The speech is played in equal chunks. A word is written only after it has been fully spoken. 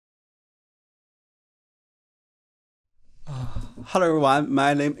Hello everyone,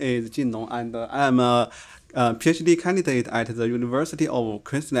 my name is Jing and I am a PhD candidate at the University of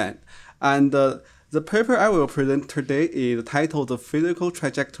Queensland. And the paper I will present today is titled Physical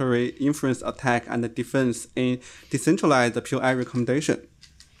Trajectory Inference Attack and Defense in Decentralized POI Recommendation.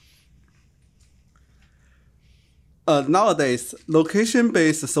 Nowadays,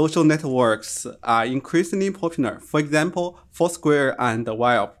 location-based social networks are increasingly popular. For example, Foursquare and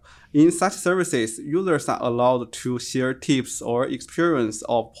Yelp. In such services, users are allowed to share tips or experience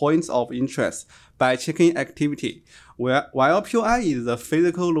of points of interest by checking activity, while POI is a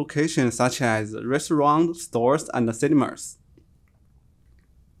physical location such as restaurants, stores, and cinemas.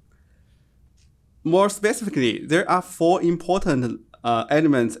 More specifically, there are four important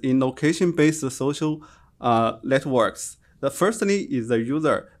elements in location-based social networks. The firstly is the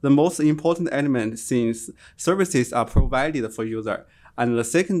user, the most important element since services are provided for user. And the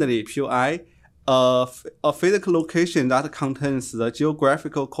secondly, POI, a physical location that contains the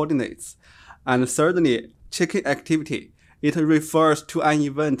geographical coordinates. And thirdly, checking activity. It refers to an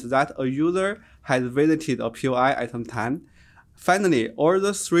event that a user has visited a POI at some time. Finally, all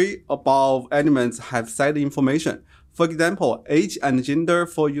the three above elements have side information. For example, age and gender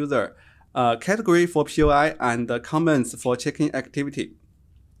for user, category for POI, and comments for checking activity.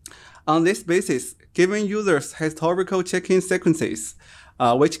 On this basis, given users historical checking sequences,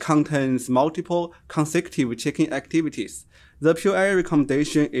 which contains multiple consecutive checking activities, the POI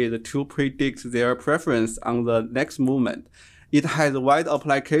recommendation is to predict their preference on the next movement. It has wide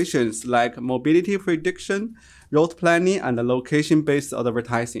applications like mobility prediction, route planning, and location-based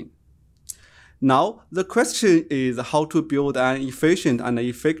advertising. Now, the question is how to build an efficient and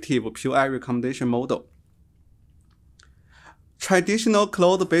effective POI recommendation model. Traditional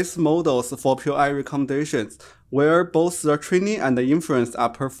cloud-based models for POI recommendations, where both the training and the inference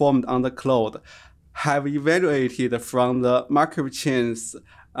are performed on the cloud, have evaluated from the Markov chains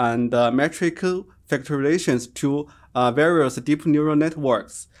and metrical factorizations to various deep neural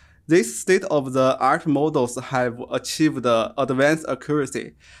networks. These state-of-the-art models have achieved advanced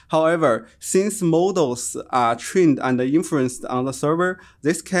accuracy. However, since models are trained and inferenced on the server,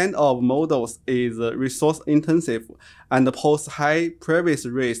 this kind of models is resource-intensive and pose high privacy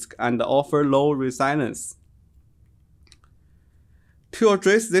risk and offer low resilience. To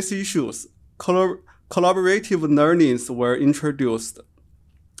address these issues, collaborative learnings were introduced.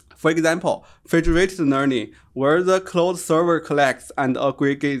 For example, federated learning, where the cloud server collects and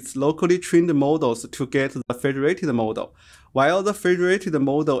aggregates locally trained models to get the federated model, while the federated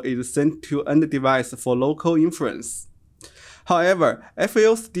model is sent to end device for local inference. However,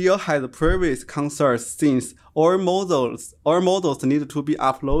 FAO still has privacy concerns since all models need to be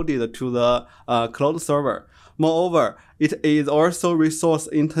uploaded to the cloud server. Moreover, it is also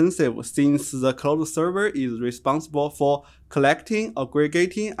resource-intensive since the cloud server is responsible for collecting,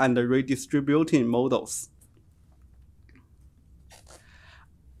 aggregating, and redistributing models.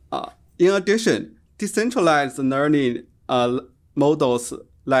 In addition, decentralized learning models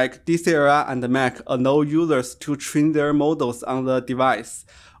like DCLR and MAC allow users to train their models on the device,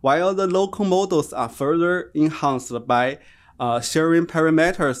 while the local models are further enhanced by sharing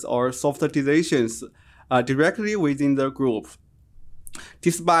parameters or software decisions directly within the group.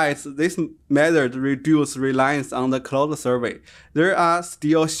 Despite this method reduce reliance on the cloud server, there are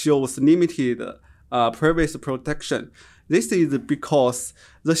still shows limited privacy protection. This is because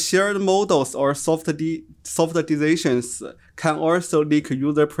the shared models or software decisions can also leak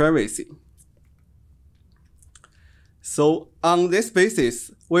user privacy. So on this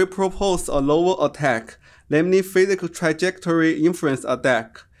basis, we propose a lower attack, namely physical trajectory inference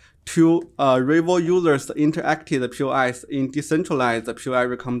attack, to rival users' interacted POIs in decentralized POI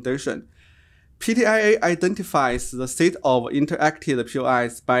recommendation. PTIA identifies the state of interacted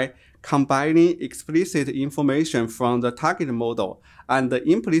POIs by combining explicit information from the target model and the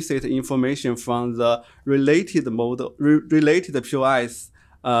implicit information from the related POIs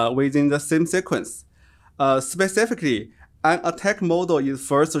within the same sequence. Specifically, an attack model is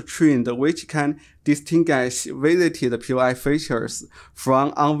first trained which can distinguish visited POI features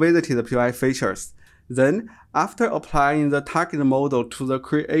from unvisited POI features. Then, after applying the target model to the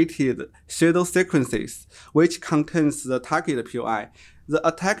created shadow sequences, which contains the target POI, the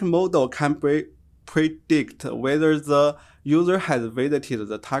attack model can predict whether the user has visited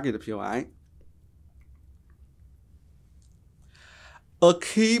the target POI. A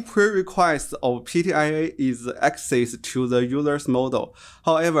key prerequisite of PTIA is access to the user's model.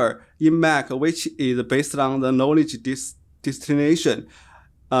 However, in MAC, which is based on the knowledge destination,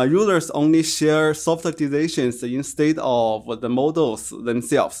 users only share software decisions instead of the models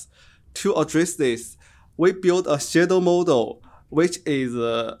themselves. To address this, we build a shadow model which is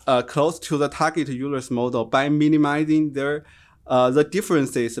close to the target user's model by minimizing the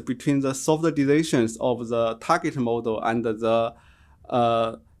differences between the softwarizations of the target model and the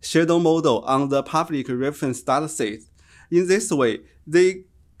shadow model on the public reference dataset. In this way, the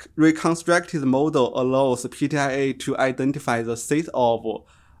reconstructed model allows PTIA to identify the set of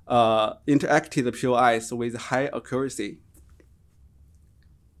interacted POIs with high accuracy.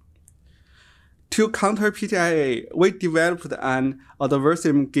 To counter PTIA, we developed an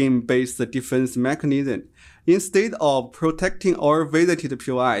adversarial game-based defense mechanism. Instead of protecting all visited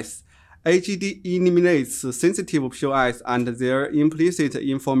POIs, AGD eliminates sensitive POIs and their implicit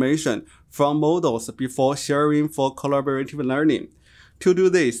information from models before sharing for collaborative learning. To do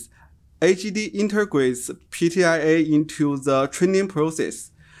this, AGD integrates PTIA into the training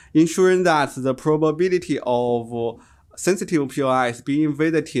process, ensuring that the probability of sensitive POIs being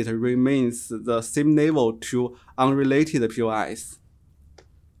visited remains the same level to unrelated POIs.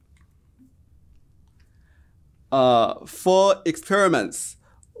 For experiments,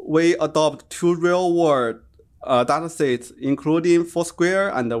 we adopt two real-world datasets, including Foursquare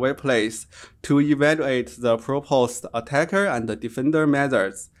and Workplace, to evaluate the proposed attacker and defender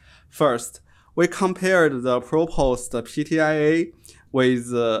methods. First, we compared the proposed PTIA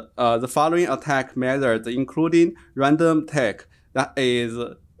with the following attack methods, including random attack, that is,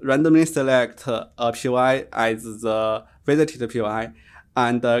 randomly select a POI as the visited POI,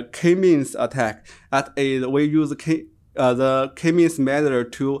 and k-means attack, that is, we use the k-means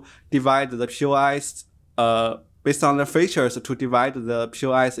method to divide the POIs based on the features to divide the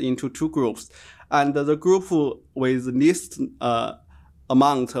POIs into two groups, and the group with least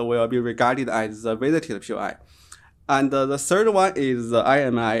amount will be regarded as the visited POI. And the third one is the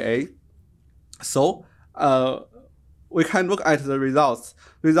IMIA. So we can look at the results.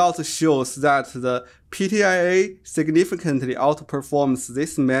 Results shows that the PTIA significantly outperforms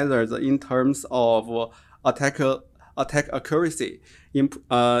this method in terms of attack accuracy,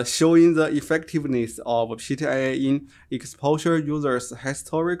 showing the effectiveness of PTIA in exposure users'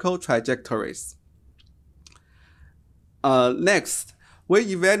 historical trajectories. Next, we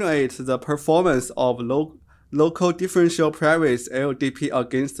evaluate the performance of local differential privacy LDP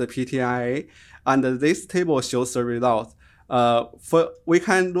against the PTIA, and this table shows the results. We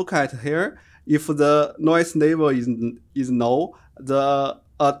can look at here, if the noise level is low, the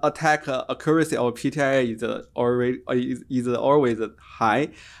attack accuracy of PTIA is always high.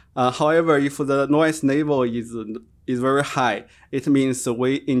 However, if the noise level is very high, it means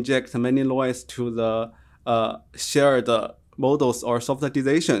we inject many noise to the shared models or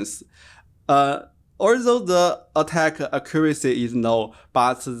softwarizations. Although the attack accuracy is low,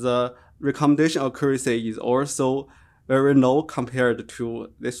 but the recommendation accuracy is also very low compared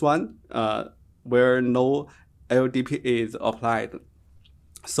to this one, where no LDP is applied.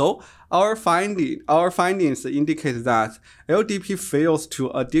 So our findings indicate that LDP fails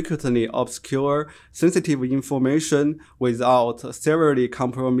to adequately obscure sensitive information without severely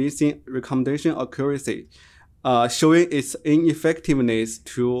compromising recommendation accuracy, showing its ineffectiveness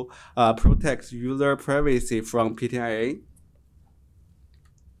to protect user privacy from PTIA.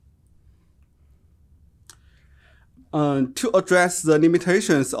 To address the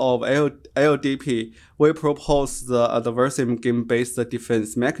limitations of LDP, we propose the adversarial game-based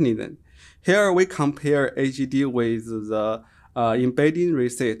defense mechanism. Here we compare AGD with the embedding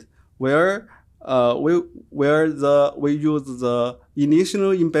reset, where we use the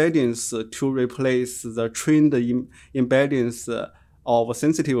initial embeddings to replace the trained embeddings of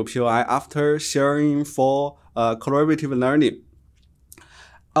sensitive POI after sharing for collaborative learning.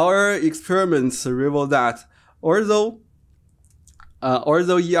 Our experiments reveal that although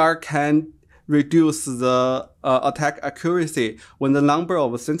ER can reduce the attack accuracy when the number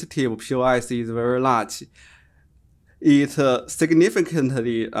of sensitive POIs is very large, it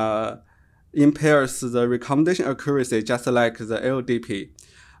significantly impairs the recommendation accuracy, just like the LDP.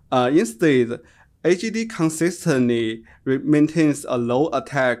 Instead, AGD consistently maintains a low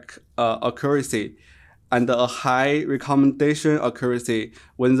attack accuracy and a high recommendation accuracy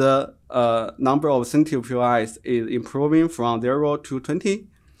when the number of sensitive POIs is improving from 0 to 20.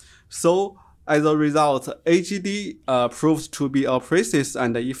 So as a result, AGD proves to be a precise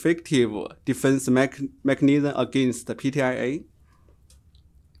and effective defense mechanism against PTIA.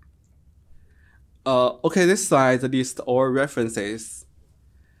 Okay, this slide lists all references.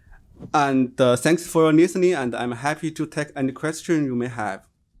 And thanks for listening, and I'm happy to take any question you may have.